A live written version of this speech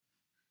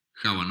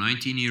How a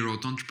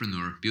 19-year-old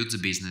entrepreneur builds a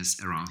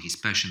business around his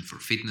passion for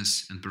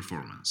fitness and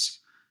performance.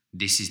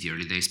 This is the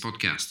Early Days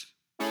Podcast.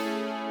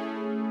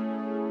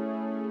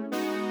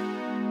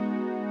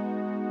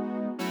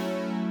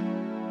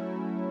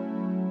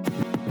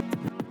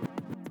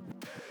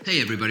 Hey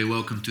everybody,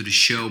 welcome to the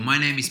show. My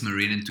name is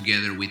Marin and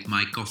together with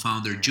my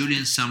co-founder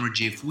Julian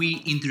Samarjeev,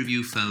 we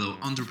interview fellow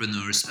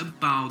entrepreneurs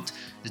about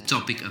the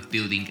topic of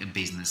building a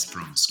business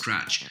from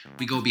scratch.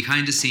 We go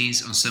behind the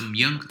scenes on some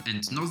young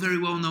and not very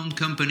well-known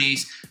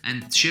companies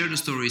and share the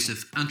stories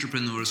of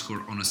entrepreneurs who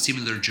are on a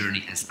similar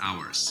journey as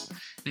ours.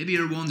 Maybe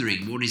you're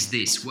wondering, what is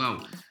this?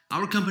 Well,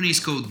 our company is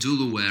called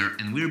Duluwear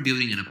and we're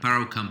building an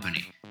apparel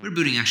company. We're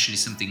building actually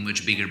something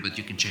much bigger, but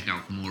you can check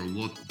out more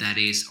what that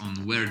is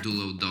on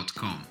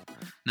weardulo.com.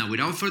 Now,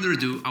 without further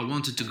ado, I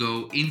wanted to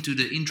go into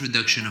the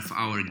introduction of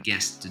our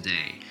guest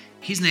today.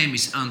 His name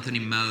is Anthony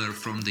Mellor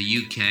from the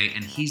UK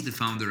and he's the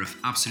founder of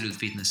Absolute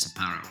Fitness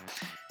Apparel.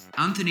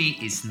 Anthony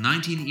is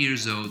 19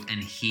 years old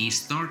and he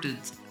started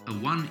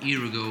 1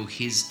 year ago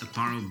his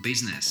apparel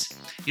business.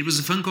 It was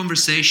a fun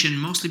conversation,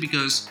 mostly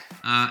because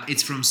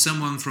it's from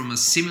someone from a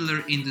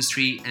similar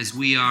industry as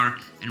we are,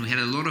 and we had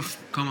a lot of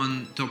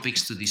common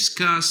topics to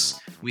discuss.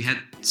 We had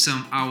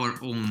our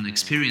own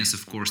experience,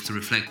 of course, to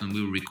reflect when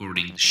we were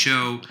recording the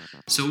show.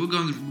 So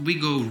we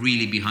go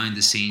really behind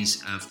the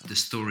scenes of the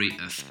story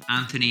of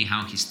Anthony,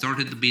 how he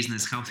started the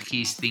business, how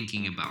he's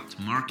thinking about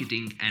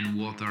marketing, and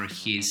what are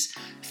his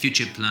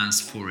future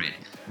plans for it.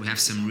 We have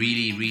some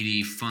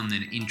really fun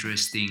and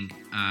interesting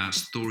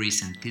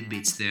stories and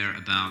tidbits there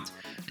about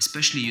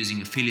especially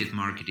using affiliate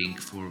marketing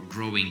for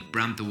growing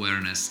brand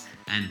awareness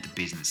and the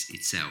business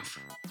itself.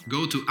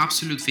 Go to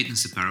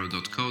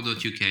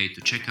absolutefitnessapparel.co.uk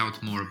to check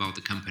out more about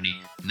the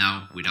company.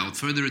 Now, without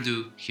further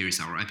ado, here is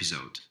our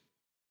episode.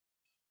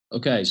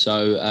 Okay,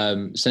 so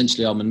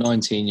essentially I'm a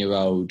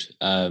 19-year-old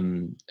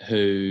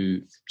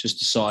who just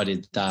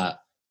decided that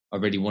I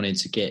really wanted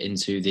to get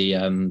into the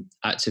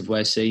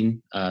activewear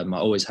scene. I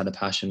always had a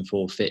passion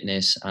for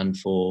fitness and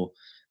for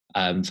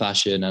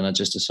fashion, and I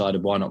just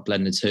decided why not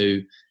blend the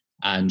two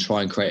and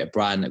try and create a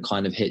brand that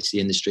kind of hits the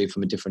industry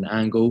from a different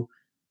angle.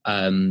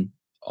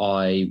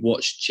 I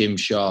watched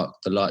Gymshark,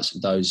 the likes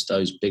of those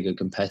bigger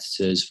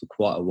competitors for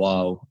quite a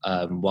while,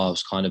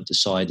 whilst kind of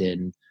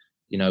deciding,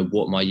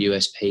 what my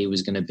USP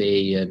was going to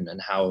be and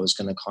how I was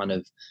going to kind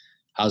of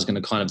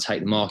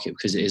take the market,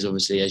 because it is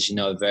obviously, as you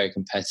know, a very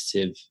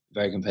competitive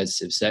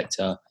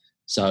sector.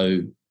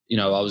 So,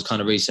 I was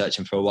kind of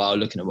researching for a while,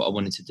 looking at what I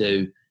wanted to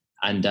do.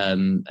 And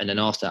then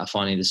after that, I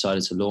finally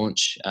decided to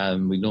launch.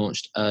 We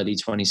launched early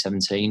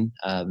 2017,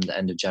 the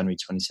end of January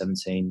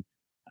 2017.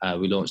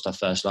 We launched our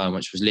first line,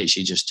 which was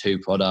literally just 2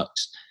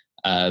 products,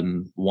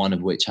 one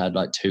of which had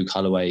like 2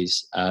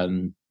 colorways,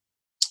 and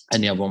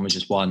the other one was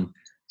just 1.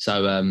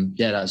 So,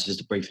 that's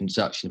just a brief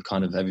introduction of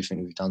kind of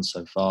everything we've done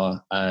so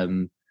far.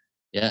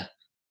 Yeah.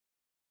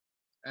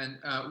 And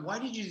why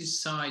did you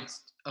decide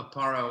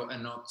apparel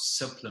and not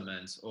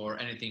supplements or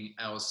anything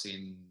else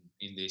in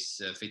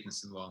this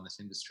fitness and wellness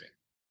industry?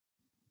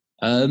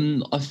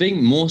 I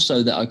think more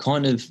so that I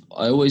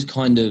always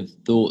kind of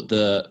thought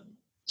that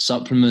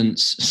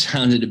supplements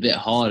sounded a bit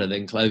harder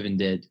than clothing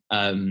did.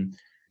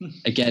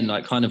 Again,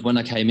 like kind of when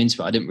I came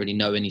into it, I didn't really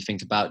know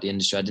anything about the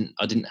industry. I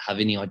didn't have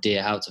any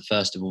idea how to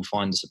first of all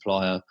find a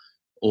supplier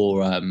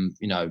or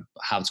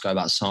how to go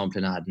about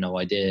sampling. I had no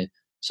idea.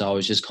 So I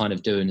was just kind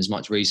of doing as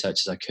much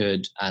research as I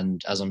could.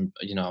 And as I'm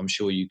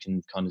sure you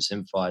can kind of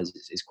sympathize,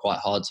 it's quite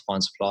hard to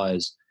find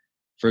suppliers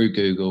through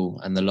Google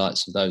and the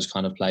likes of those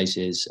kind of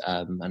places.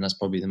 And that's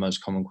probably the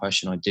most common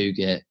question I do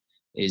get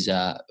is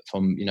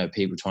from,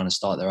 people trying to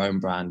start their own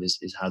brand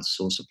is how to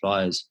source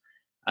suppliers.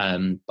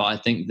 But I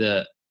think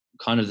that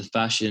kind of the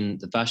fashion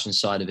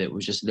side of it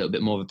was just a little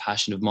bit more of a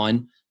passion of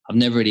mine. I've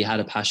never really had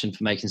a passion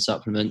for making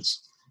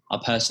supplements. I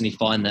personally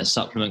find that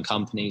supplement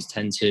companies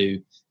tend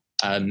to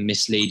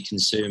mislead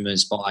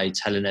consumers by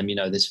telling them,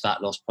 this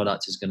fat loss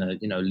product is going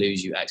to,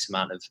 lose you X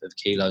amount of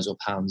kilos or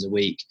pounds a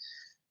week.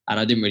 And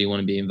I didn't really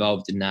want to be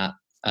involved in that.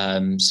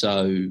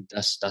 So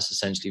that's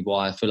essentially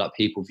why I feel like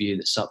people view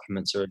that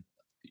supplements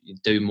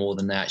do more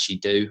than they actually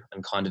do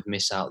and kind of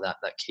miss out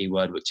that key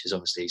word, which is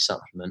obviously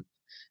supplement.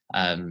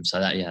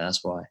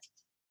 That's why.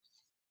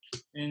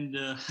 And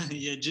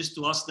just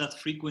to ask that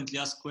frequently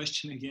asked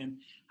question again,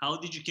 can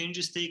you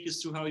just take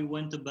us through how you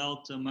went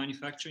about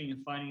manufacturing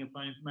and finding a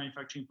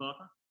manufacturing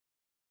partner?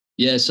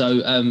 Yeah,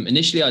 so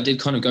initially I did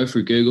kind of go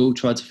through Google,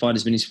 tried to find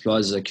as many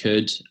suppliers as I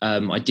could.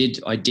 I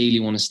did ideally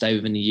want to stay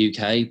within the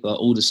UK, but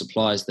all the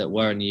suppliers that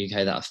were in the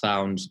UK that I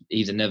found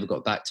either never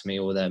got back to me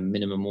or their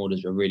minimum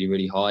orders were really,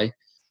 really high.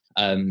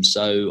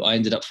 So I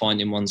ended up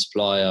finding one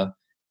supplier,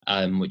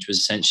 which was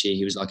essentially,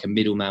 he was like a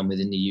middleman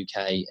within the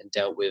UK and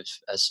dealt with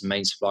some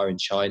main supplier in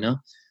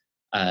China.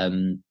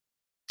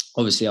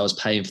 Obviously, I was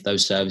paying for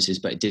those services,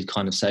 but it did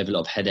kind of save a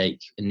lot of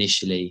headache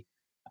initially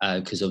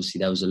because obviously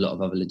there was a lot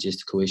of other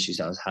logistical issues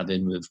that I was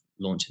having with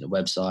launching a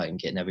website and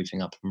getting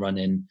everything up and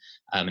running.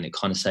 And it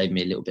kind of saved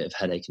me a little bit of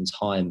headache and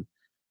time.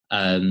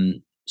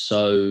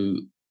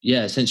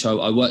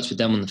 Essentially I worked with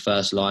them on the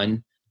first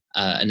line.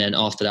 And then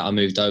after that, I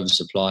moved over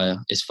supplier.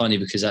 It's funny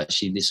because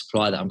actually the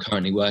supplier that I'm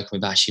currently working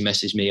with actually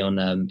messaged me on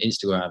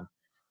Instagram.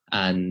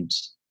 And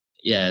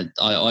yeah,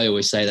 I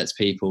always say that to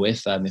people.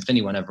 If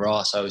anyone ever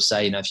asks, I always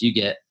say, if you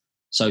get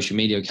social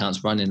media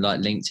accounts running like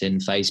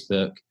LinkedIn,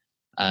 Facebook,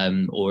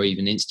 or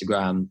even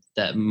Instagram,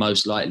 that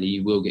most likely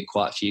you will get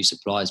quite a few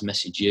suppliers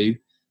message you.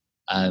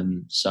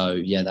 So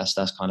yeah, that's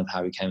kind of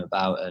how we came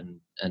about.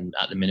 And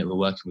at the minute we're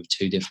working with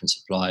 2 different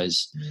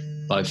suppliers,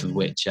 both of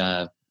which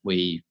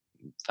we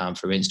found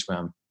through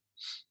Instagram.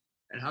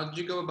 And how did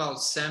you go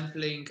about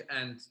sampling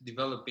and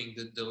developing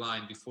the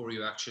line before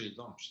you actually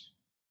launched?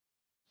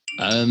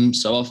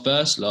 So our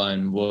first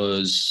line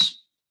was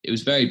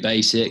very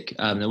basic.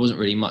 There wasn't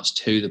really much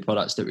to the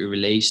products that we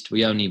released.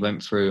 We only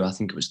went through, I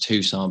think it was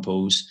 2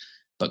 samples,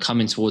 but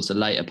coming towards the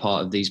later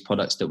part of these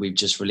products that we've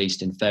just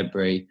released in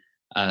February,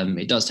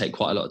 it does take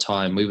quite a lot of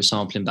time. We were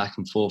sampling back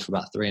and forth for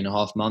about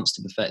 3.5 months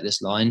to perfect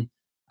this line.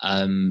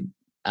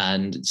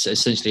 And so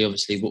essentially,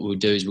 obviously, what we'll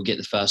do is we'll get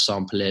the first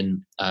sample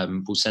in,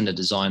 we'll send a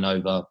design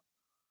over,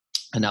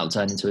 and that'll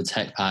turn into a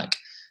tech pack,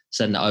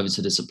 send that over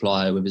to the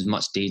supplier with as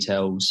much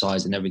detail,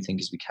 size and everything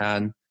as we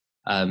can.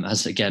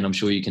 As again, I'm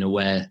sure you can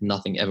aware,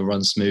 nothing ever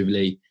runs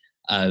smoothly.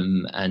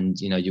 And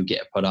you'll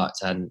get a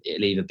product and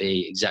it'll either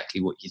be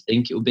exactly what you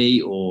think it will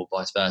be or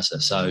vice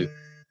versa. So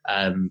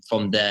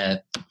from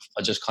there,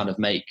 I just kind of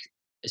make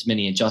as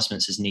many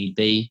adjustments as need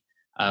be.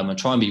 I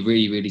try and be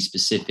really, really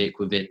specific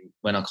with it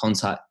when I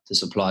contact the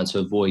supplier to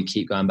avoid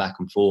keep going back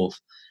and forth.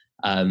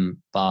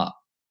 But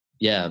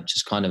yeah,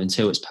 just kind of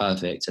until it's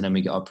perfect, and then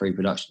we get our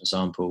pre-production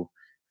sample,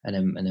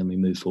 and then we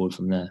move forward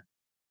from there.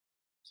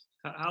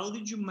 How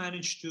did you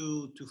manage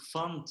to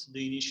fund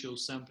the initial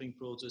sampling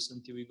process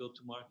until we go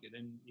to market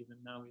and even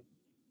now?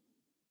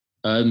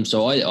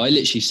 So I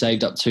literally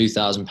saved up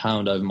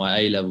 £2,000 over my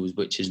A levels,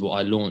 which is what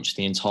I launched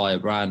the entire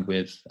brand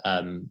with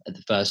at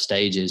the first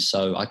stages.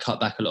 So I cut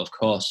back a lot of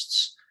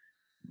costs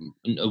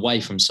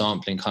away from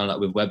sampling, kind of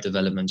like with web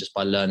development, just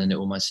by learning it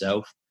all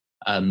myself.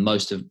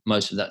 Most of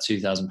that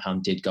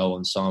 £2,000 did go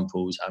on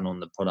samples and on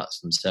the products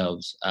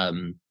themselves,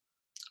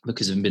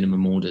 because of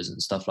minimum orders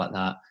and stuff like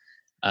that.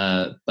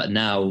 But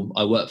now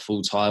I work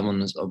full time on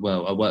this.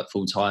 Well, I work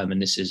full time,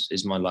 and this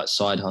is my like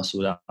side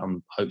hustle that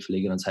I'm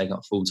hopefully going to take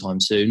up full time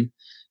soon.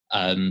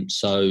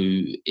 So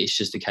it's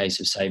just a case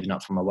of saving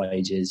up for my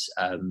wages,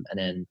 and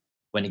then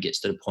when it gets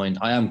to the point,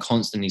 I am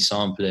constantly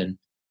sampling.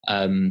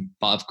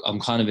 But I'm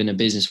kind of in a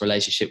business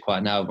relationship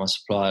right now with my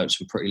supplier, which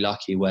I'm pretty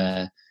lucky,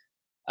 where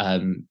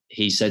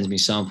he sends me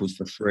samples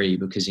for free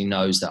because he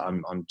knows that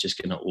I'm just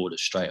going to order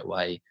straight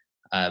away.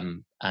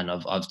 And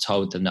I've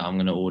told them that I'm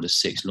going to order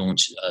 6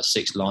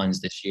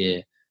 lines this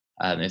year,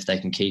 if they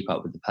can keep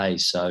up with the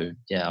pace. So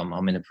yeah,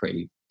 I'm in a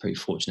pretty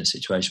fortunate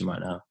situation right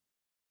now.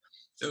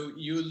 So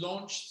you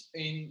launched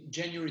in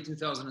January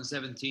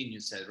 2017, you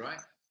said, right?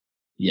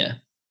 Yeah.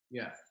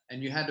 Yeah.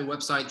 And you had the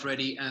website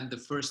ready and the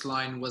first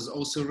line was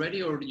also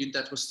ready, or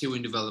that was still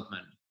in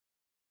development?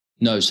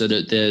 No, so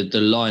the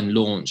line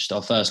launched,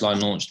 our first line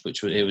launched,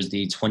 it was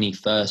the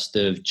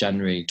 21st of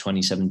January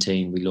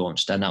 2017 we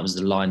launched, and that was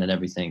the line and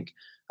everything.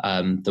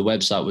 The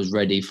website was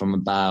ready from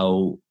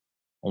about,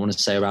 I want to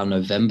say around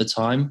November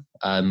time,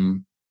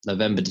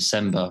 November,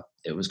 December.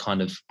 It was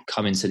kind of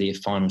coming to the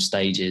final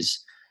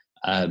stages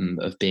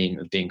of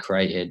being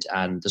created.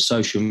 And the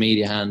social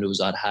media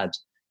handles, I'd had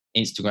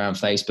Instagram,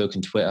 Facebook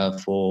and Twitter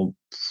for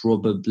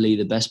probably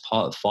the best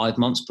part of 5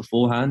 months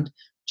beforehand,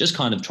 just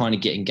kind of trying to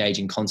get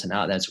engaging content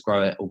out there to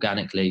grow it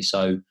organically.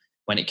 So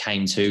when it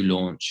came to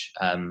launch,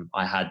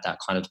 I had that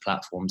kind of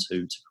platform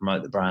to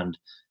promote the brand.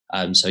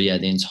 So yeah,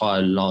 the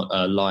entire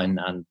line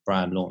and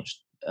brand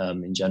launched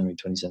in January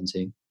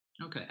 2017.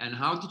 Okay, and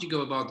how did you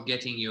go about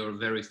getting your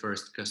very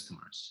first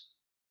customers?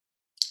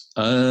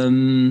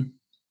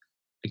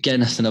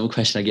 Again, that's another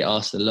question I get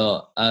asked a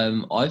lot.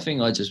 I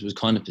think I just was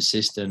kind of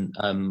persistent.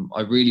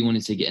 I really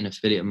wanted to get an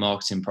affiliate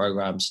marketing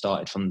program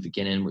started from the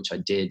beginning, which I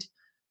did.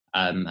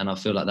 And I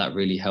feel like that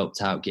really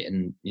helped out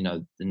getting,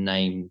 the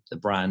name, the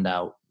brand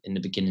out in the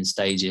beginning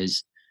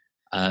stages.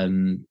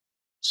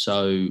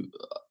 So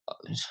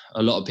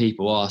a lot of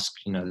people ask,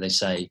 they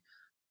say,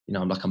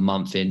 like a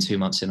month in, 2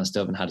 months in, I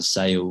still haven't had a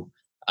sale.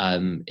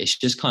 It's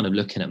just kind of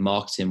looking at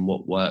marketing,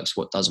 what works,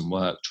 what doesn't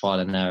work, trial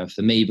and error.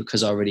 For me,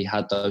 because I already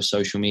had those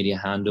social media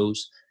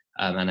handles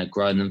and had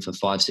grown them for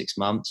 5-6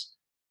 months,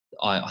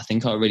 I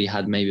think I already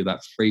had maybe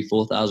about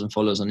 3,000-4,000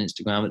 followers on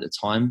Instagram at the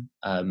time.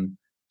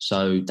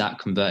 So that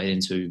converted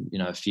into,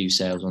 a few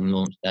sales on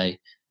launch day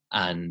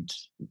and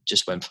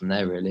just went from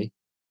there, really.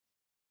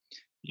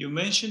 You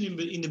mentioned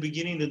in the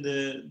beginning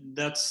that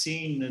that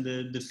scene,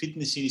 the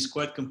fitness scene is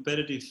quite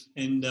competitive.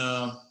 And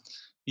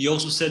you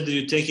also said that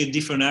you take a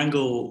different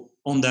angle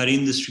on that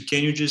industry.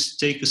 Can you just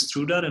take us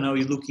through that and how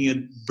you're looking at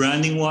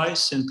branding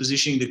wise and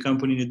positioning the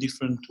company in a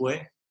different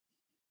way?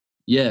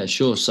 Yeah,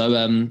 sure. So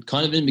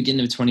kind of in the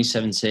beginning of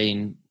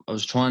 2017, I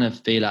was trying to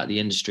feel out the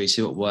industry,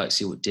 see what worked,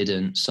 see what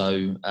didn't.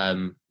 So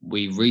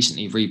we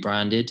recently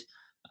rebranded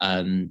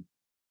in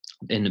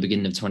the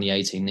beginning of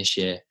 2018 this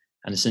year.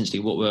 And essentially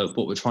what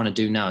we're trying to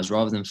do now is,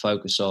 rather than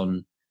focus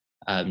on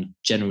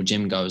general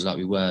gym goers like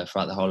we were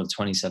throughout the whole of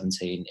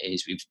 2017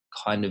 is we've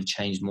kind of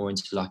changed more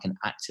into like an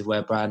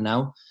activewear brand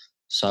now.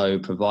 So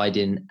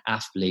providing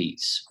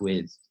athletes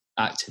with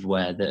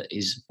activewear that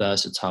is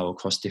versatile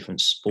across different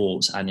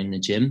sports and in the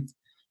gym.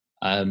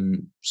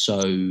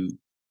 So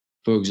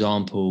for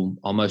example,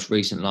 our most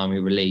recent line we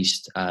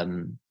released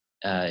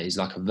is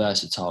like a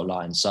versatile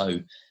line. So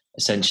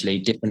essentially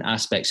different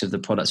aspects of the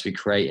products we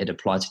created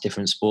apply to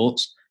different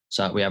sports.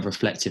 So we have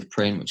reflective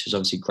print, which is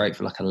obviously great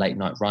for like a late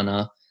night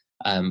runner.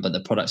 But the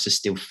products are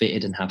still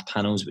fitted and have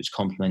panels which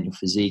complement your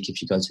physique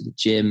if you go to the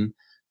gym.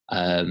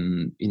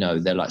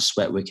 They're like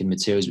sweat wicking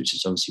materials, which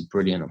is obviously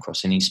brilliant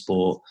across any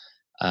sport,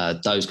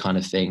 those kind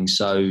of things.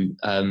 So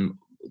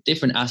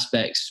different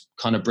aspects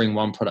kind of bring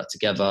one product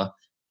together.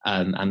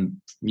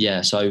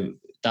 So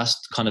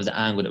that's kind of the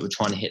angle that we're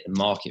trying to hit the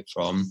market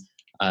from,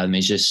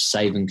 is just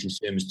saving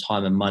consumers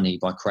time and money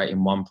by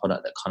creating one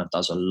product that kind of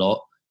does a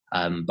lot,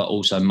 but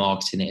also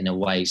marketing it in a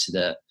way so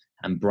that,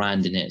 and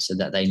branding it so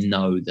that they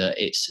know that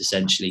it's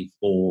essentially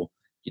for,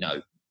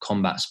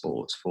 combat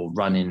sports, for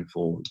running,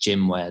 for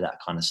gym wear, that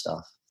kind of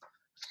stuff.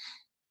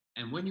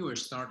 And when you were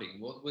starting,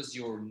 what was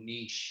your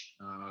niche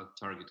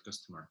target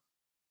customer?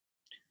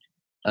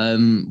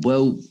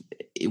 Well,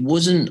 it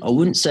wasn't, I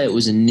wouldn't say it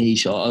was a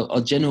niche.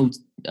 Our general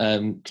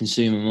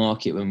consumer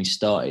market when we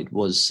started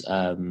was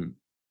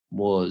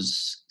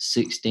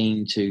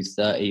 16 to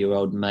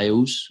 30-year-old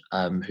males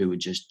who were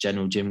just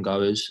general gym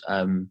goers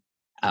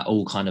at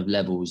all kind of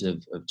levels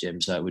of gym.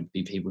 So it would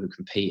be people who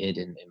competed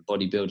in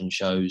bodybuilding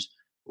shows,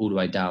 all the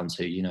way down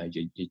to, your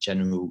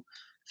general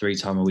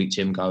 3-time-a-week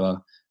gym goer.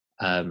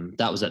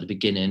 That was at the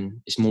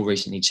beginning. It's more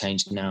recently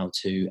changed now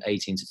to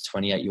 18 to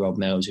 28-year-old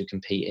males who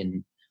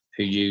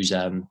use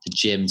the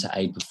gym to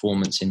aid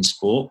performance in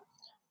sport.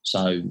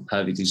 So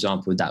perfect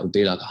example of that would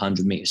be like a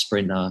 100-meter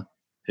sprinter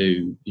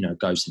who,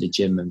 goes to the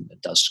gym and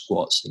does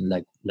squats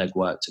and leg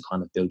work to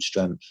kind of build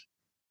strength.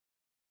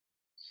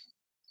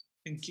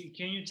 And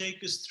can you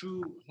take us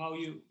through how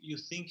you're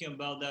thinking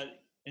about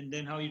that, and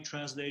then how you're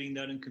translating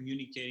that and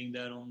communicating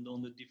that on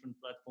the different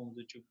platforms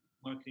that you're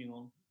marketing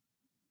on?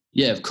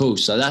 Yeah, of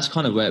course. So that's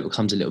kind of where it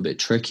becomes a little bit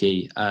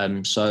tricky.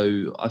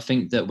 So I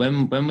think that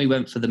when we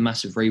went for the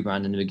massive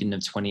rebrand in the beginning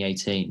of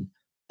 2018,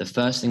 the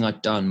first thing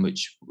I'd done,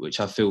 which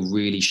I feel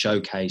really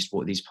showcased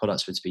what these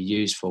products were to be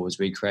used for, was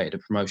we created a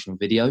promotional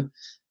video.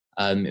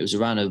 It was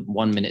around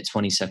 1 minute,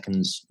 20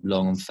 seconds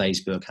long on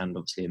Facebook, and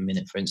obviously a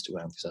minute for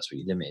Instagram, because that's what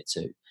you limit it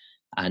to.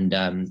 And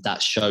that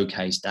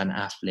showcased an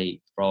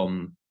athlete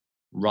from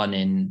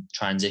running,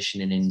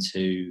 transitioning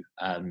into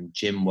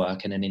gym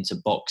work, and then into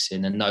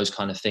boxing and those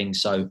kind of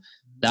things. So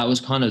that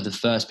was kind of the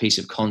first piece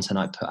of content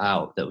I put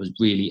out that was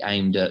really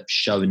aimed at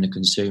showing the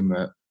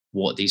consumer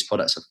what these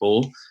products are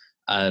for.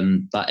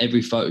 But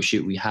every photo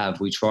shoot we have,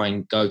 we try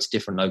and go to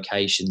different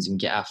locations and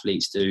get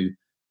athletes to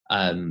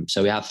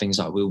so we have things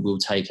like we'll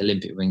take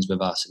Olympic rings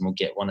with us, and we'll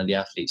get one of the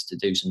athletes to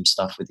do some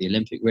stuff with the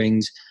Olympic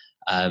rings.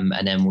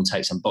 And then we'll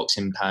take some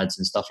boxing pads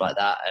and stuff like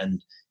that. And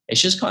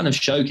it's just kind of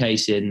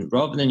showcasing,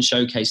 rather than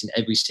showcasing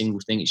every single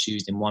thing it's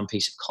used in one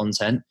piece of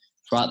content,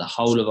 throughout the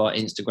whole of our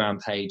Instagram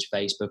page,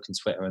 Facebook and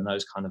Twitter and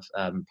those kind of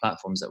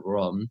platforms that we're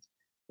on,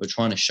 we're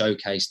trying to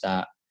showcase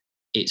that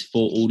it's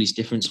for all these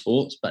different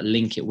sports, but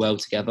link it well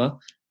together.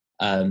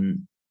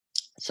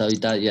 That's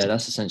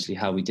essentially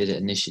how we did it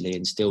initially,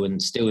 and still in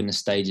the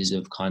stages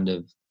of kind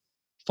of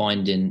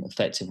finding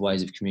effective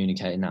ways of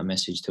communicating that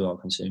message to our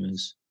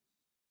consumers.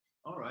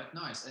 All right,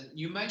 nice. And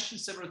you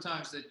mentioned several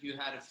times that you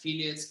had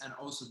affiliates and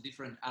also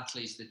different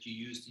athletes that you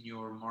used in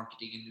your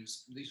marketing, and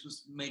this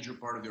was a major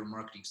part of your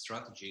marketing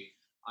strategy.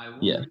 I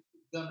wonder if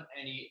you've done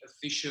any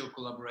official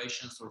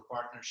collaborations or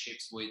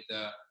partnerships with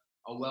a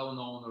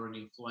well-known or an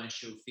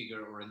influential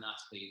figure or an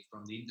athlete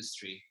from the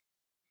industry.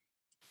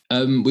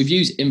 We've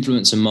used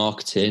influencer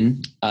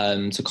marketing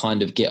to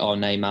kind of get our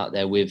name out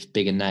there with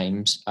bigger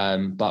names,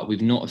 but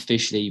we've not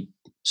officially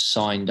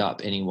signed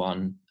up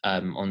anyone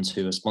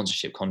onto a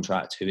sponsorship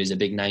contract who is a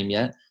big name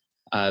yet.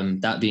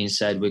 That being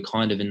said, we're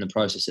kind of in the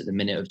process at the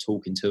minute of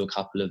talking to a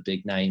couple of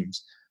big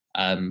names,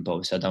 but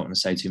obviously I don't want to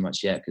say too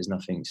much yet because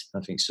nothing's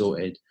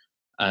sorted.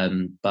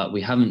 But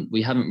we haven't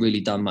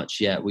really done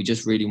much yet. We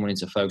just really wanted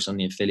to focus on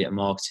the affiliate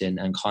marketing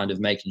and kind of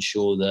making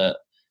sure that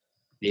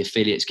the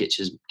affiliates get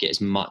as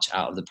much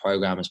out of the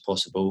program as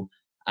possible,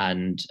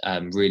 and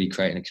really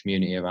creating a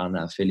community around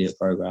that affiliate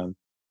program.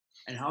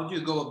 And how do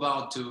you go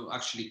about to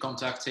actually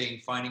contacting,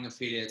 finding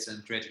affiliates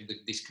and creating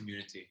this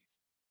community?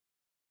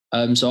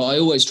 So I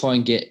always try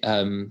and get,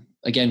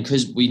 again,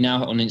 because we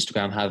now on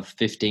Instagram have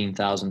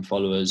 15,000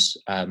 followers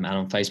and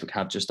on Facebook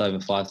have just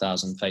over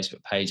 5,000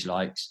 Facebook page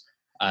likes.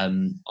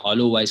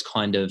 I'll always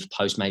kind of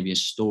post maybe a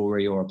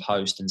story or a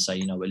post and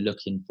say, we're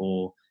looking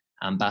for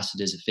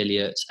ambassadors,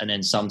 affiliates, and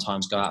then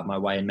sometimes go out of my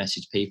way and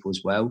message people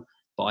as well.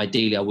 But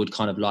ideally, I would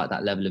kind of like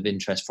that level of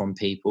interest from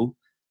people.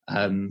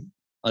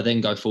 I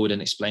then go forward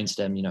and explain to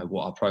them,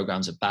 what our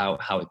program's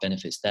about, how it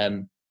benefits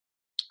them,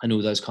 and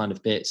all those kind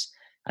of bits.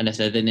 And if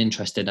they're then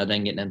interested, I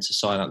then get them to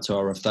sign up to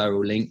our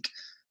referral link,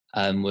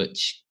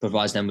 which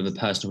provides them with a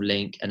personal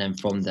link. And then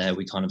from there,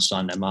 we kind of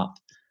sign them up.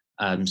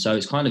 So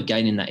it's kind of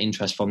gaining that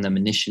interest from them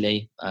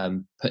initially,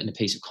 putting a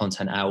piece of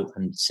content out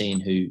and seeing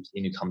who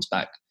comes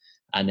back.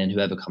 And then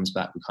whoever comes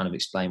back, we kind of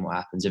explain what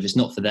happens. If it's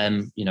not for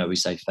them, we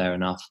say fair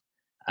enough.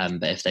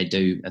 But if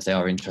they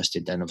are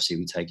interested, then obviously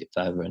we take it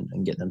further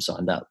and get them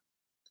signed up.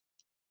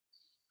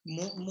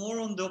 More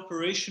on the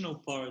operational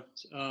part.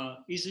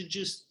 Is it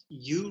just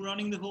you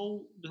running the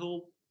whole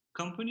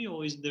company,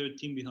 or is there a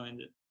team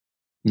behind it?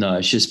 No,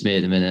 it's just me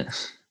at the minute.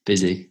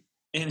 Busy.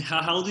 And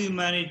how do you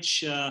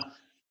manage?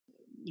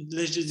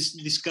 Let's just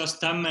discuss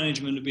time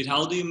management a bit.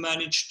 How do you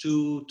manage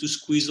to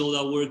squeeze all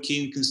that work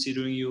in,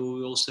 considering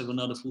you also have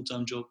another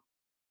full-time job?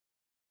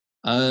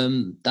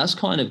 That's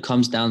kind of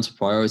comes down to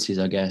priorities,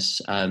 I guess.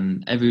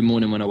 Every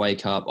morning when I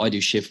wake up, I do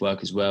shift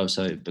work as well,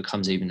 so it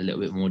becomes even a little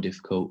bit more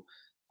difficult.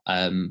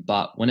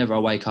 But whenever I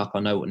wake up, I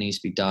know what needs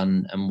to be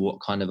done and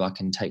what kind of I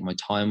can take my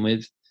time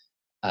with.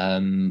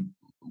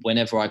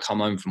 Whenever I come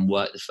home from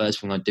work, the first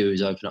thing I do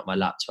is open up my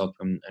laptop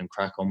and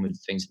crack on with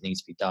things that need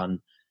to be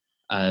done.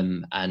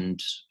 And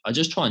I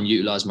just try and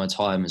utilize my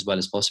time as well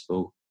as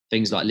possible.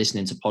 Things like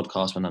listening to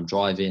podcasts when I'm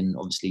driving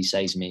obviously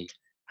saves me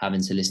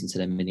having to listen to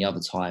them any other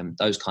time.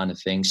 Those kind of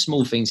things,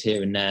 small things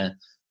here and there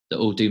that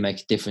all do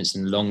make a difference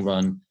in the long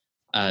run.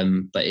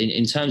 But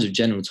in terms of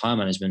general time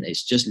management,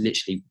 it's just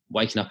literally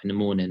waking up in the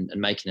morning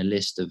and making a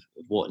list of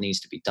what needs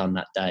to be done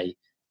that day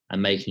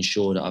and making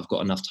sure that I've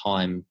got enough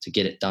time to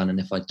get it done. And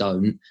if I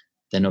don't,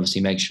 then obviously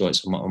make sure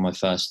it's on my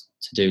first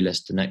to-do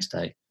list the next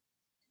day.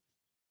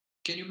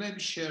 Can you maybe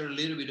share a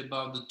little bit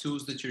about the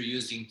tools that you're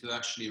using to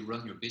actually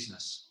run your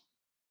business?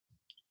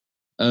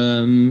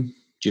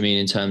 Do you mean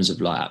in terms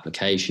of like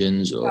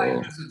applications or? Yeah,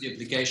 in terms of the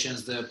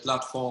applications, the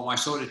platform. I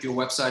saw that your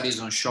website is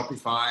on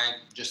Shopify,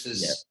 just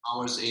as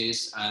ours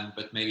is,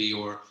 but maybe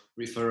your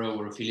referral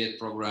or affiliate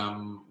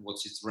program,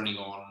 what's it running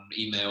on,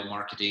 email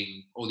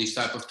marketing, all these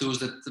type of tools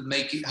that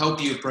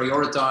help you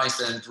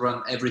prioritize and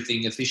run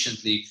everything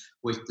efficiently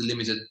with the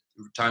limited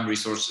time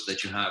resources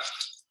that you have.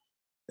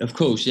 Of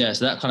course, yeah.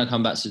 So that kind of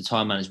come back to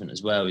time management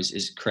as well,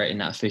 is creating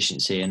that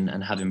efficiency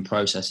and having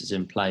processes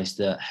in place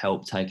that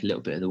help take a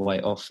little bit of the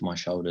weight off my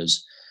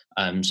shoulders.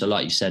 So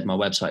like you said, my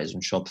website is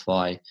on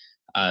Shopify.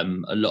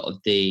 A lot of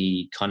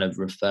the kind of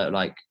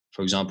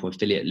for example,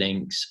 affiliate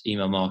links,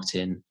 email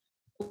marketing,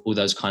 all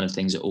those kind of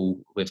things are all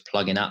with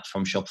plugin apps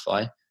from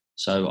Shopify.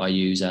 So I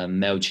use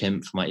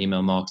MailChimp for my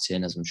email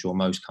marketing, as I'm sure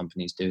most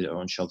companies do that are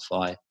on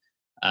Shopify.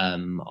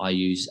 I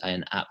use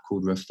an app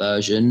called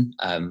Reversion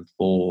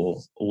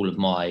for all of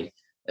my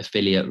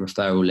affiliate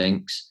referral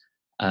links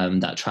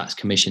that tracks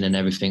commission and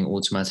everything,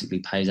 automatically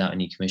pays out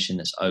any commission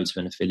that's owed to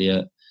an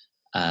affiliate,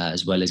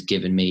 as well as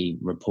giving me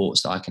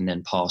reports that I can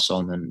then pass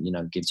on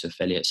and give to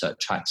affiliates. So it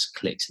tracks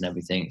clicks and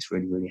everything. It's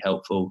really, really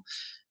helpful.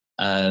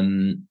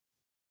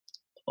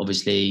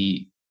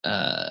 Obviously,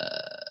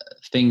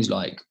 things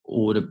like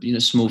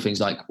small things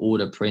like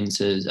order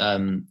printers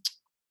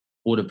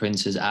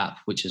app,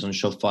 which is on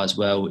Shopify as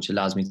well, which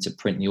allows me to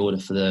print the order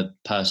for the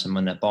person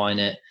when they're buying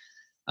it.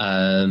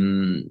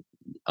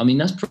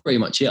 That's pretty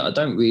much it. I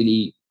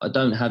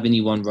don't have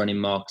anyone running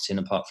marketing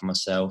apart from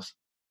myself.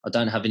 I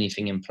don't have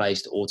anything in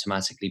place to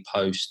automatically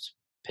post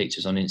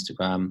pictures on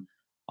Instagram.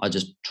 I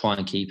just try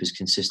and keep as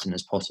consistent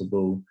as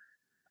possible.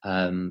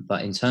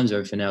 But in terms of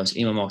everything else,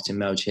 email marketing,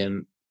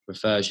 MailChimp,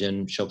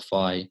 Reversion,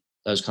 Shopify,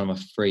 those kind of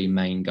are three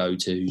main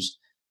go-tos.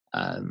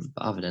 But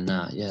other than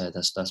that, yeah,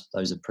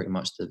 those are pretty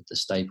much the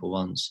staple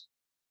ones.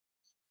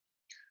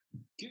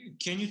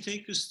 Can you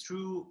take us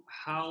through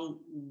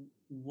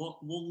what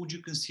would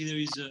you consider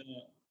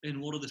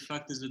and what are the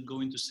factors that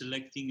go into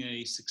selecting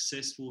a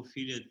successful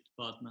affiliate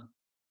partner?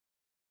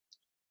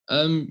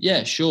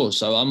 Yeah, sure.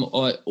 So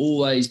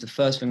the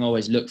first thing I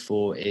always look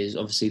for is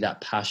obviously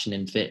that passion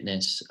in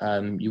fitness.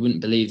 You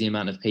wouldn't believe the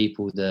amount of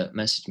people that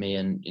message me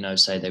and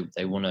say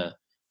they want to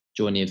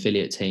join the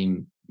affiliate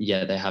team.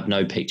 Yeah, they have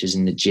no pictures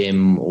in the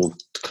gym or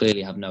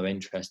clearly have no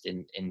interest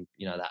in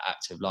that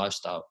active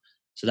lifestyle.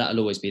 So that'll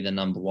always be the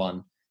number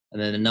one.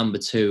 And then the number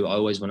two, I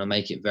always want to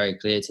make it very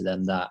clear to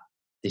them that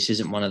this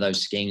isn't one of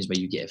those schemes where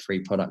you get a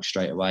free product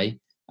straight away.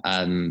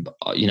 I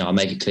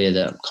make it clear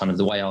that kind of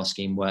the way our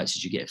scheme works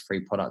is you get a free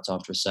product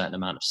after a certain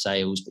amount of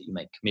sales, but you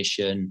make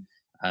commission.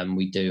 I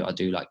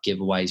do like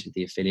giveaways with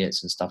the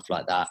affiliates and stuff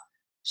like that.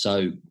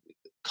 So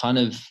kind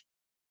of,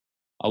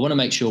 I want to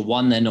make sure,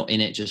 one, they're not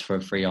in it just for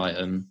a free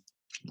item,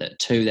 that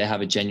two, they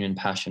have a genuine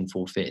passion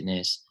for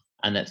fitness,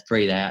 and that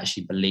three, they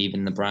actually believe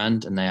in the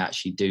brand and they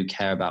actually do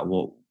care about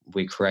what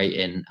we're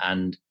creating.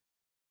 And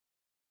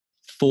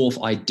fourth,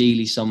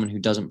 ideally someone who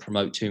doesn't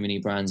promote too many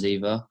brands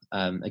either.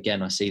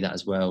 Again, I see that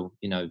as well.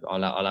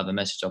 I'll have a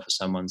message off of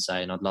someone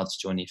saying I'd love to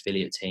join the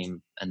affiliate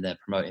team, and they're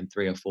promoting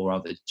 3 or 4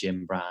 other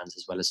gym brands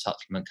as well as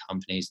supplement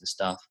companies and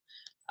stuff.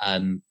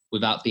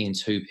 Without being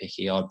too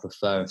picky, I'd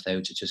prefer if they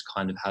were to just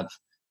kind of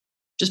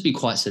just be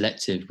quite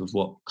selective with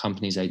what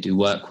companies they do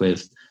work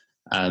with.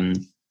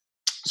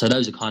 So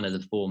those are kind of the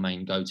 4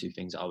 main go-to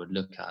things I would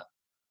look at.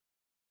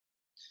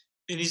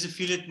 And is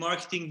affiliate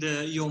marketing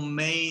your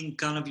main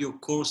kind of your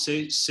core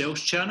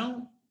sales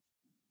channel?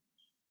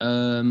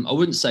 I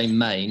wouldn't say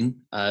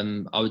main.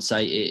 I would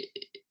say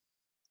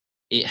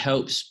it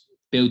helps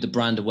build the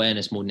brand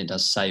awareness more than it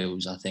does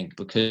sales, I think,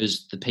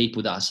 because the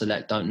people that I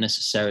select don't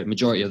necessarily,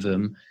 majority of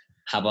them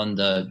have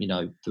under,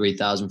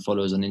 3,000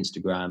 followers on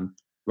Instagram.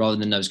 Rather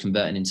than those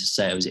converting into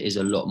sales, it is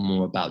a lot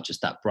more about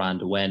just that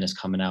brand awareness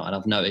coming out. And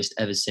I've noticed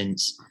ever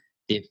since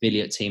the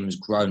affiliate team has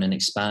grown and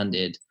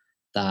expanded,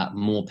 that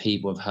more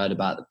people have heard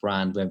about the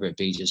brand, whether it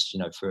be just,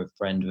 for a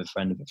friend of a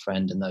friend of a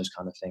friend and those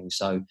kind of things.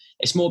 So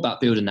it's more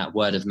about building that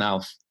word of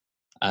mouth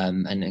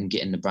and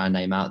getting the brand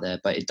name out there.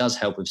 But it does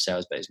help with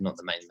sales, but it's not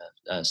the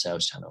main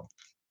sales channel.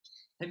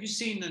 Have you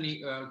seen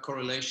any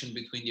correlation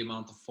between the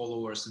amount of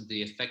followers and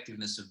the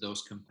effectiveness of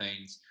those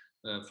campaigns?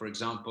 For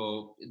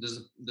example,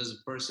 does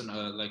a person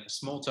like a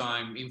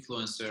small-time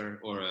influencer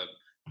or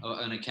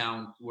an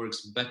account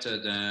works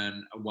better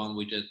than one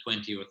with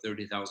 20 or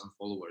 30,000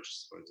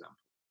 followers, for example?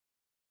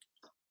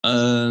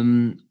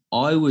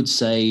 I would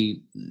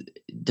say,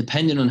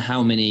 depending on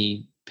how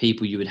many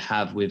people you would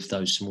have with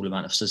those small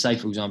amount of, so say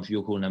for example, if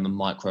you're calling them a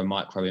micro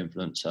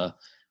influencer,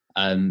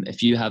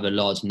 if you have a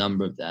large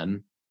number of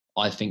them,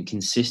 I think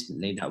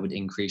consistently that would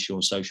increase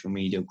your social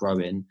media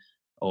growth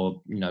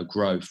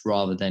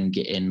rather than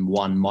getting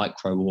one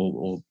micro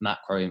or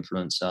macro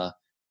influencer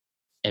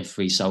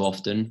every so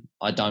often.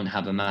 I don't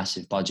have a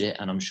massive budget,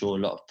 and I'm sure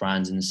a lot of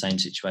brands in the same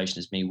situation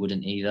as me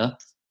wouldn't either.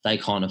 They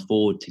can't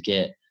afford to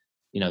get,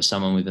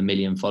 someone with 1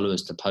 million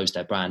followers to post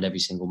their brand every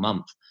single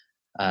month.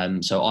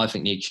 So I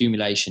think the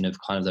accumulation of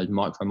kind of those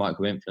micro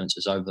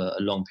influencers over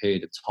a long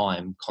period of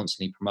time,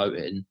 constantly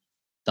promoting,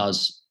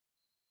 does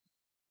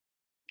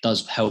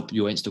help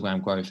your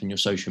Instagram growth and your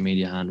social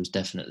media handles,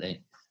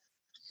 definitely.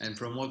 And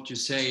from what you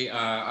say,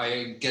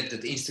 I get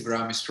that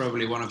Instagram is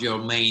probably one of your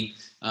main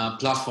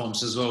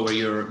platforms as well, where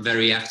you're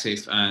very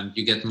active and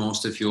you get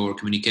most of your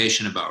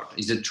communication about.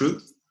 Is that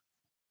true?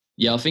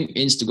 Yeah, I think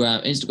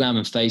Instagram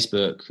and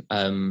Facebook,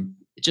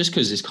 just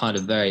because it's kind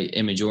of very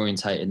image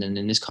orientated, and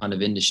in this kind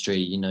of industry,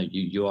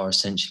 you are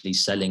essentially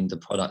selling the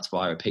product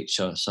via a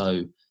picture.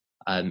 So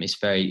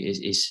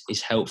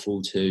it's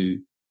helpful to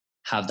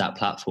have that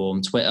platform.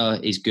 Twitter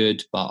is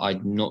good, but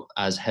I'm not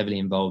as heavily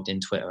involved in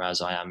Twitter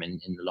as I am in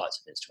the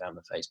likes of Instagram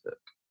and Facebook.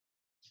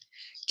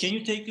 Can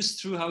you take us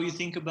through how you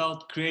think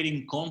about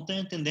creating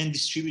content and then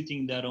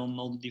distributing that on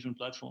all the different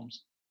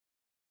platforms?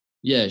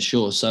 Yeah,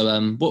 sure. So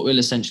what we'll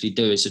essentially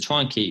do is to try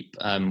and keep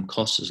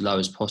costs as low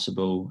as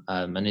possible.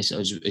 And this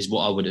is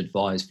what I would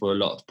advise for a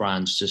lot of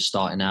brands just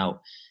starting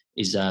out,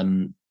 is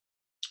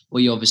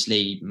we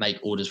obviously make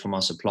orders from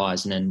our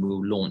suppliers and then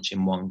we'll launch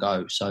in one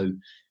go. So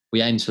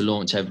we aim to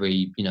launch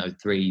every,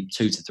 2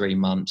 to 3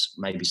 months,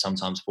 maybe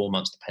sometimes 4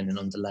 months, depending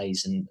on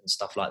delays and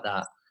stuff like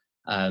that.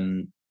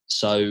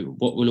 So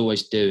what we'll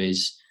always do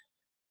is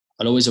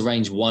I'll always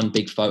arrange one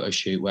big photo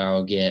shoot where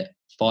I'll get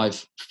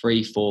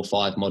 3, 4,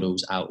 5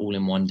 models out all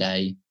in one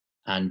day,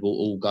 and we'll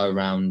all go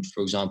around.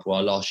 For example,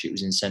 our last shoot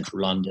was in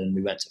central London.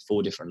 We went to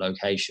 4 different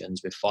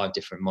locations with 5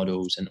 different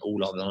models, and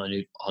all of them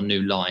on our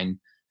new line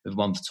with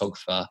one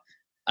photographer.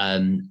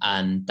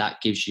 And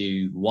that gives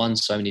you, one,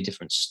 so many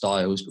different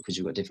styles because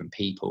you've got different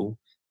people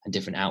and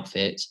different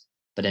outfits,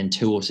 but then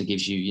 2, also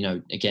gives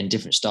you, again,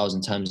 different styles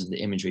in terms of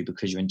the imagery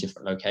because you're in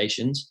different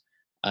locations.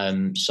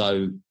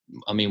 So,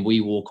 I mean,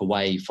 we walk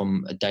away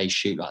from a day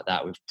shoot like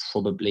that with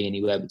probably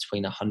anywhere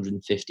between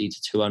 150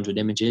 to 200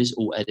 images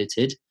all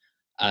edited.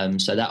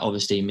 So that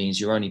obviously means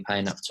you're only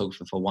paying that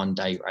photographer for one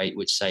day rate,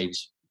 which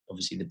saves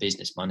obviously the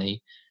business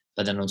money.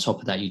 But then on top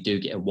of that, you do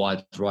get a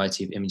wide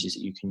variety of images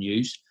that you can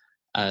use.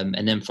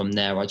 And then from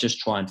there, I just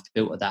try and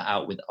filter that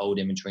out with old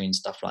imagery and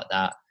stuff like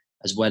that,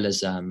 as well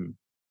as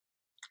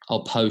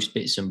I'll post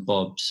bits and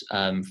bobs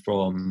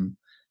from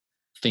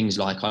things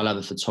like I'll have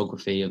a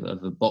photography of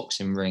a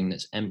boxing ring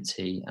that's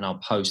empty, and I'll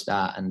post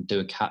that and do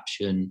a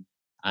caption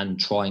and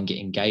try and get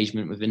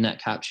engagement within that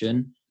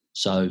caption.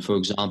 So, for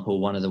example,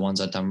 one of the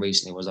ones I've done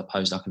recently was I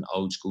posted like an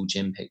old school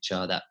gym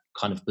picture that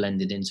kind of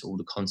blended into all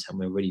the content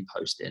we're really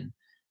posting.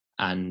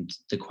 And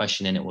the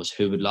question in it was,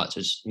 who would like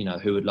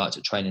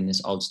to train in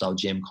this old style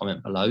gym?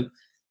 Comment below.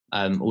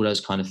 All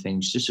those kind of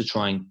things, just to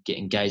try and get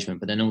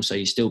engagement. But then also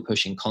you're still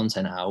pushing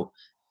content out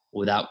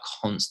without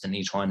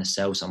constantly trying to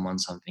sell someone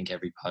something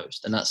every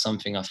post. And that's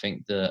something I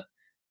think that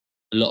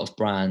a lot of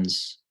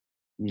brands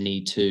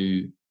need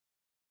to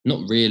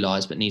not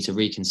realize, but need to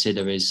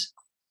reconsider, is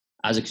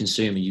as a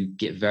consumer, you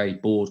get very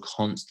bored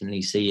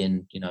constantly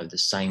seeing, the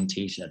same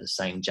t-shirt, the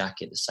same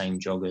jacket, the same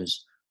joggers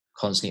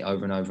constantly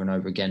over and over and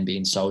over again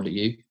being sold at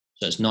you.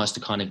 So it's nice to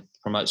kind of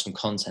promote some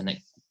content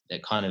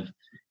that kind of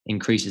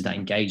increases that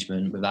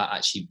engagement without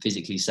actually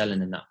physically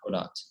selling in that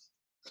product.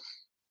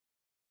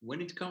 When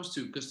it comes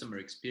to customer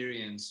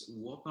experience,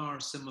 what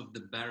are some of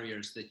the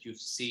barriers that you've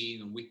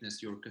seen and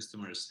witnessed your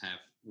customers have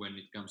when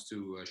it comes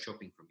to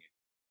shopping from you?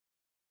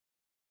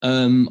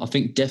 I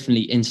think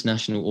definitely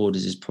international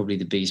orders is probably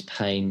the biggest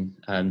pain,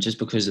 just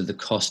because of the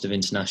cost of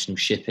international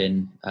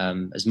shipping.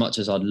 As much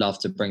as I'd love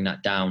to bring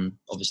that down,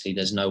 obviously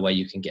there's no way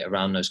you can get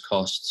around those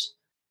costs.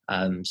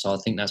 So I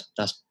think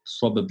that's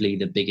probably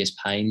the biggest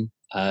pain.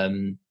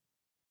 Other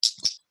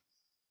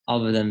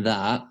than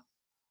that,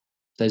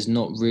 there's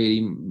not really,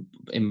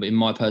 in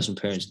my personal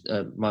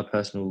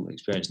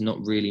experience,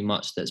 not really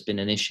much that's been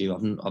an issue.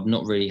 I've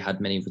not really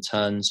had many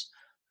returns.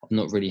 I've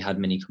not really had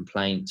many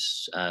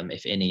complaints,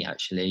 if any,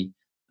 actually.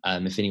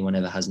 If anyone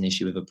ever has an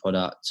issue with a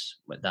product,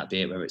 that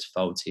be it whether it's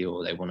faulty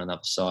or they want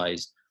another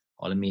size,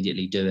 I'll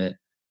immediately do it.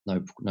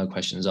 No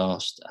questions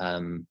asked.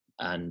 And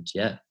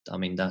yeah, I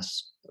mean,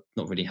 that's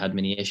not really had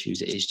many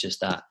issues. It is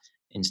just that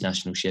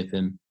international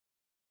shipping.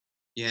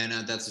 Yeah,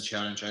 no, that's a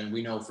challenge, and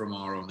we know from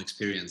our own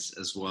experience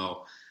as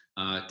well.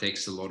 It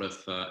takes a lot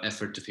of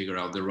effort to figure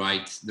out the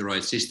right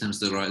systems,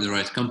 the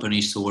right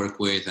companies to work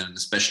with, and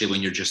especially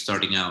when you're just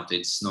starting out,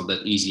 it's not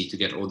that easy to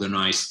get all the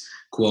nice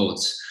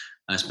quotes,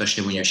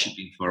 especially when you're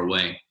shipping far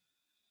away.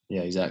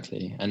 Yeah,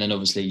 exactly. And then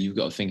obviously you've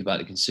got to think about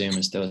the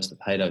consumer still has to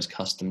pay those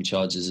custom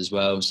charges as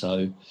well.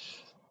 So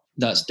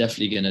that's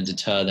definitely going to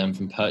deter them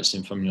from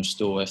purchasing from your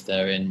store if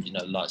they're in,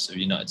 likes of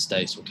United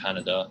States or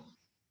Canada.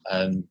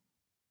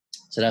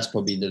 So that's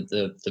probably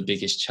the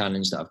biggest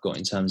challenge that I've got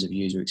in terms of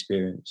user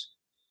experience.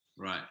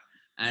 Right.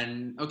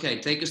 And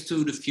okay, take us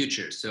to the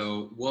future.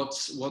 So what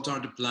are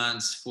the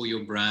plans for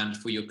your brand,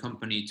 for your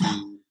company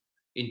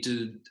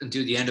until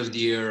the end of the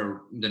year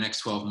or the next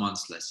 12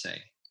 months, let's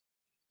say?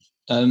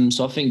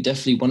 So I think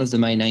definitely one of the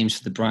main aims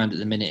for the brand at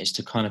the minute is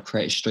to kind of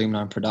create a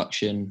streamlined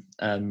production,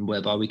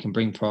 whereby we can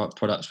bring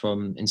products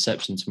from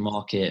inception to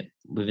market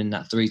within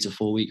that 3 to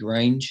 4 week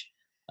range.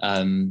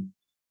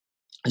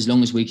 As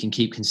long as we can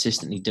keep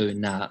consistently doing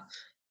that,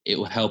 it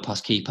will help us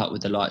keep up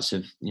with the likes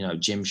of,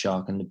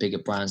 Gymshark and the bigger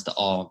brands that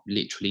are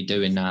literally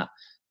doing that.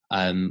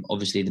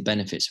 Obviously, the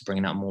benefits of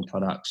bringing out more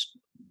products,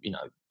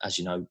 as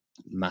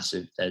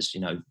massive. There's,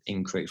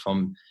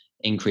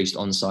 increased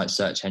on-site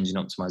search engine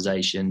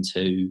optimization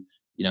to,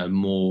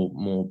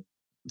 more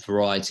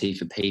variety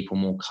for people,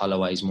 more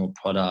colorways, more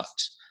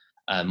products,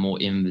 more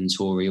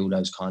inventory, all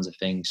those kinds of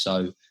things.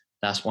 So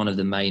that's one of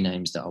the main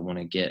aims that I want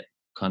to get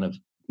kind of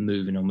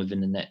moving on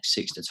within the next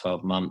 6 to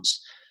 12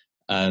 months.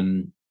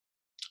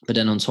 But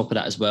then on top of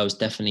that as well is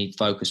definitely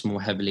focus more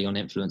heavily on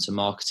influencer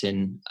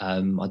marketing.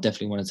 I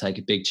definitely want to take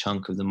a big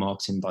chunk of the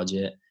marketing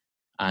budget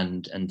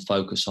and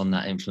focus on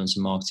that influencer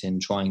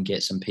marketing, try and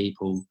get some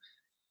people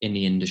in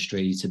the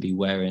industry to be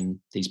wearing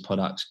these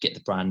products, get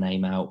the brand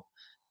name out,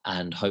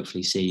 and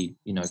hopefully see,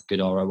 good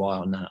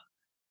ROI on that.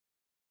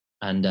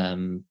 And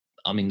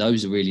I mean,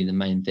 those are really the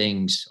main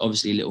things.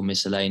 Obviously, little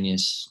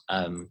miscellaneous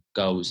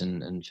goals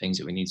and things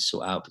that we need to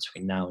sort out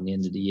between now and the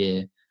end of the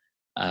year.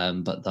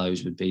 But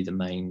those would be the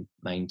main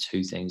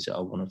 2 things that I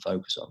want to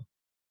focus on.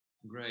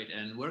 Great.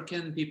 And where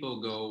can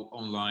people go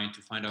online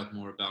to find out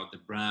more about the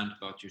brand,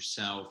 about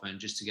yourself, and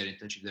just to get in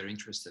touch if they're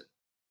interested?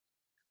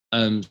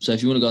 So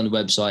if you want to go on the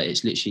website,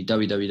 it's literally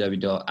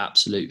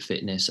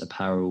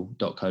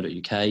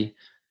www.absolutefitnessapparel.co.uk.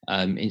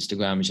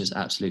 Instagram is just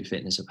Absolute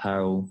Fitness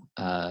Apparel.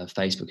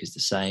 Facebook is the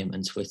same,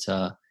 and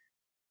Twitter,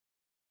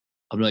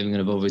 I'm not even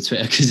going to bother with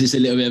Twitter because it's a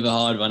little bit of a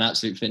hard one.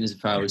 Absolute Fitness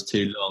Apparel is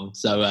too long,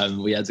 so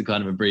we had to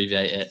kind of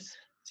abbreviate it.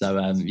 So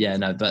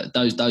but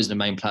those are the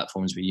main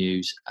platforms we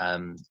use.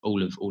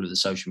 All of the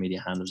social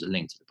media handles are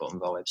linked at the bottom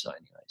of our website,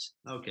 anyways.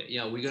 Okay,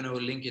 yeah, we're going to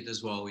link it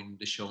as well in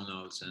the show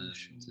notes and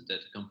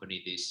that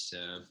accompany this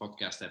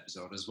podcast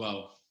episode as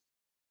well.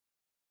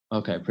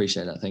 Okay,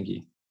 appreciate that. Thank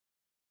you.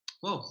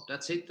 Well,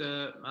 that's it,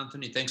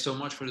 Anthony. Thanks so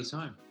much for the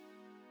time.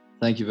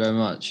 Thank you very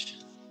much.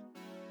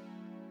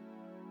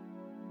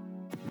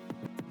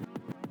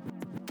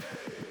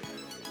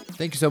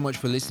 Thank you so much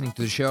for listening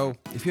to the show.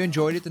 If you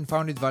enjoyed it and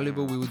found it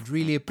valuable, we would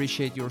really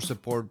appreciate your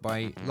support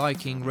by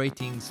liking,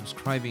 rating,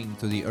 subscribing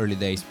to the Early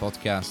Days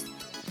podcast.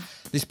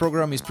 This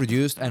program is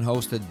produced and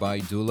hosted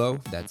by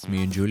Dulo, that's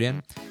me and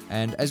Julian.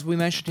 And as we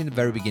mentioned in the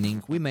very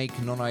beginning, we make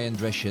non-iron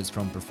dress shirts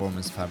from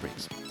performance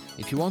fabrics.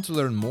 If you want to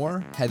learn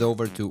more, head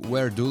over to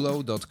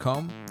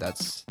weardulo.com,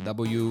 that's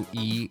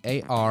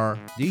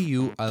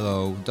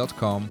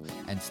weardulo.com,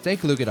 and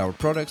take a look at our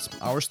products,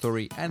 our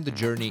story, and the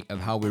journey of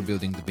how we're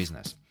building the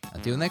business.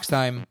 Until next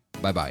time,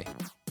 bye-bye.